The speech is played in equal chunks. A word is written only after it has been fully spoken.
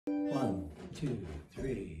2,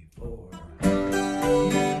 3, 4.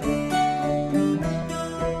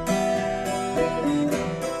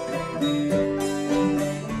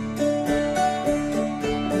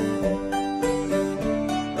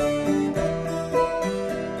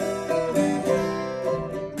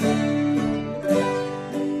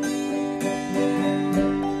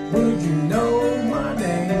 Would you know my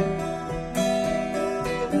name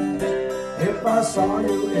if I saw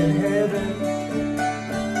you in heaven?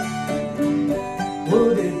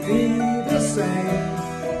 Would it be the same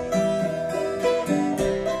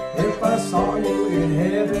if I saw you in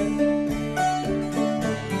heaven?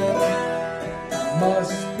 I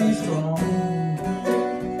must be strong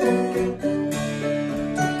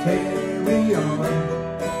to carry on,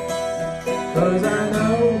 'cause I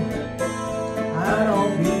know I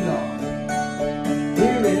don't belong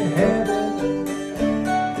here in heaven.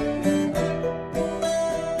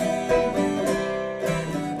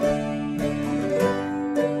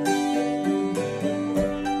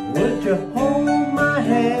 Would you hold my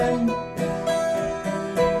hand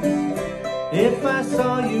if I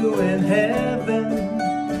saw you in heaven?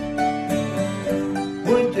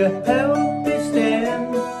 Would you help me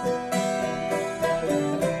stand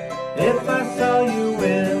if I saw you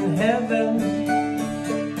in heaven?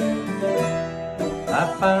 I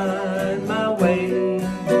find my way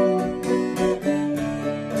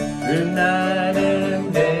through night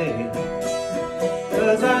and day,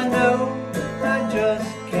 'cause I know I just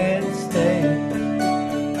can't stay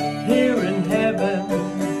here in heaven.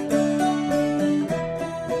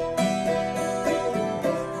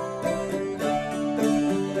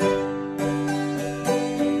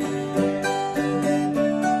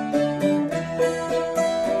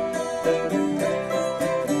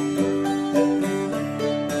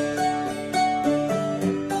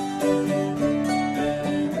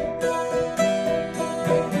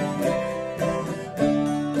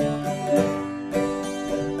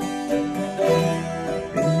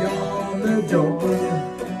 Door,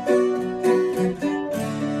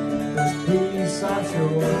 there's peace I'm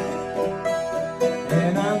sure,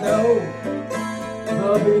 and I know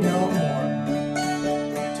there'll be no more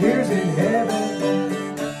tears in heaven.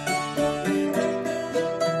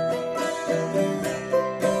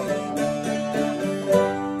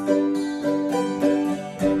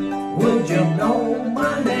 Would you know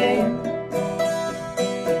my name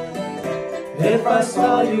if I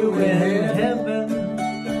saw you in heaven?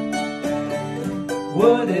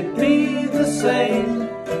 Would it be the same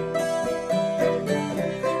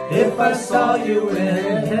if I saw you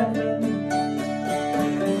in heaven?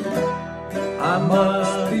 I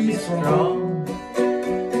must be strong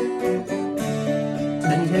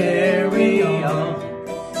and carry on,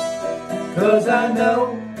 'cause I know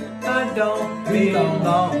I don't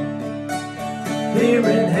belong here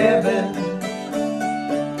in heaven.